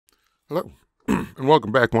Hello, and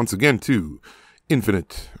welcome back once again to Jeff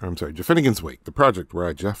Finnegan's Wake, the project where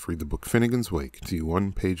I, Jeff, read the book Finnegan's Wake to you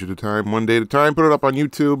one page at a time, one day at a time, put it up on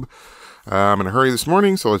YouTube. I'm in a hurry this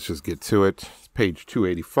morning, so let's just get to it. It's page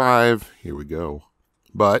 285. Here we go.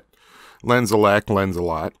 But, lens alack, lens a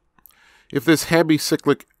lot. If this habby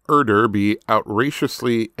cyclic erder be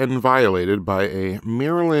outrageously enviolated by a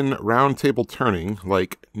Maryland round table turning,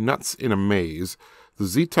 like nuts in a maze, the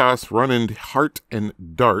Zetos run in hare and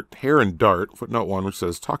dart, footnote 1, which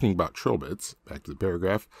says, talking about trilbits, back to the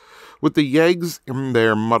paragraph, with the yeggs in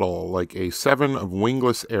their muddle, like a 7 of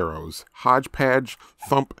wingless arrows, hodgepodge,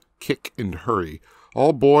 thump, kick, and hurry.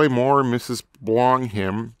 All boy more Mrs. Belong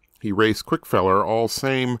him, he race quick feller, all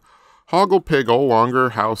same, hoggle piggle, longer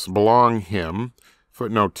house belong him,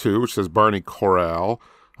 footnote 2, which says Barney Corral,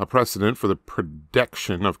 a precedent for the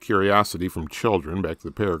protection of curiosity from children, back to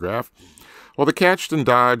the paragraph. While the catched and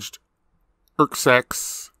dodged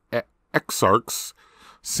exarchs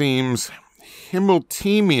seems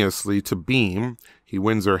simultaneously to beam, he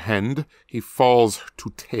wins her hend, he falls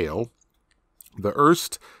to tail. The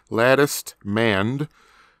erst latticed manned,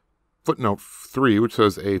 footnote 3, which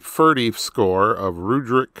says a 30 score of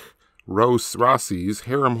Rudrick Rossi's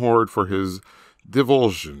harem horde for his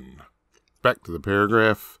divulsion. Back to the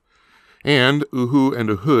paragraph. And Uhu and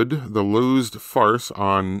Uhud, the loosed farce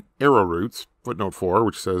on arrowroots, footnote 4,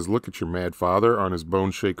 which says, look at your mad father on his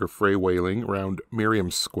bone shaker fray wailing round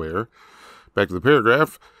Miriam Square. Back to the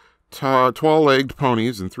paragraph. Tall-legged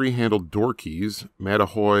ponies and three-handled dorkies,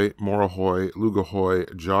 Madahoy, Morahoy, Lugahoy,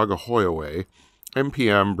 Jogahoyaway.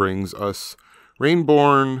 MPM brings us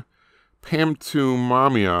Rainborn,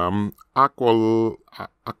 Pamtumamiam, Aquavalent,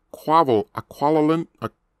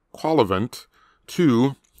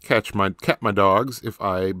 2, Catch my dogs if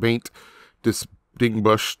I bain't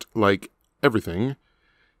distinguished like everything.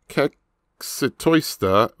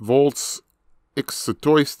 Kexitoista, volts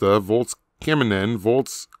ixitoista, volts keminen,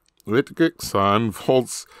 volts litgixon,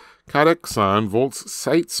 volts kadexon, volts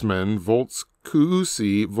seitzman, volts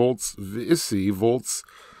kuusi, volts visi, volts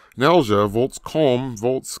nelja, volts colm,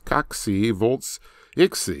 volts coxi, volts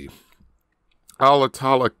ixi.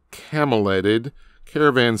 Alatala cameletted,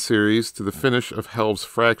 Caravan series to the finish of Helve's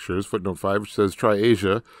fractures, footnote 5, which says try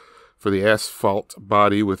Asia for the asphalt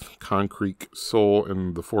body with concrete soul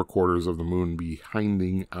and the 4 quarters of the moon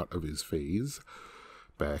behinding out of his phase.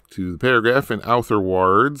 Back to the paragraph. In Outher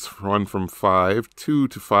wards, 1 from 5, 2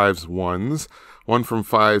 to 5's 1s, 1 from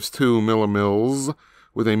 5's 2 millimils,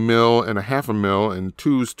 with a mill and a half a mill, and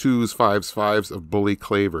 2's 2's 5's 5's of bully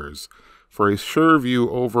clavers. For a sure view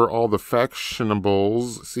over all the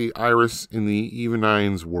factionables, see Iris in the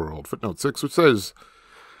Evenines world. Footnote 6, which says,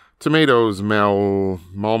 tomatoes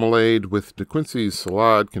marmalade with De Quincey's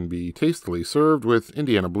salad can be tastily served with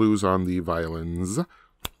Indiana blues on the violins.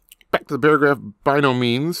 Back to the paragraph, by no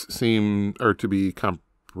means seem to be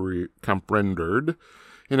comprehended,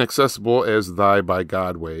 inaccessible as thy by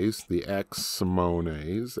God ways, the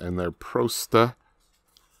Aximones and their prosta.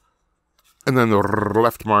 And then the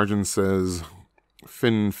left margin says,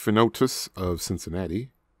 Finotus of Cincinnati,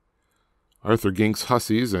 Arthur Gink's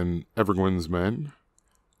Hussies and Evergwin's Men,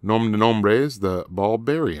 Nom de Nombres, the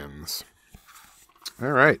Barbarians.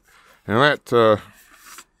 All right. And that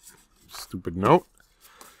stupid note,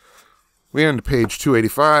 we end page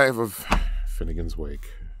 285 of Finnegan's Wake.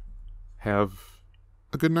 Have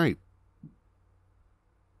a good night.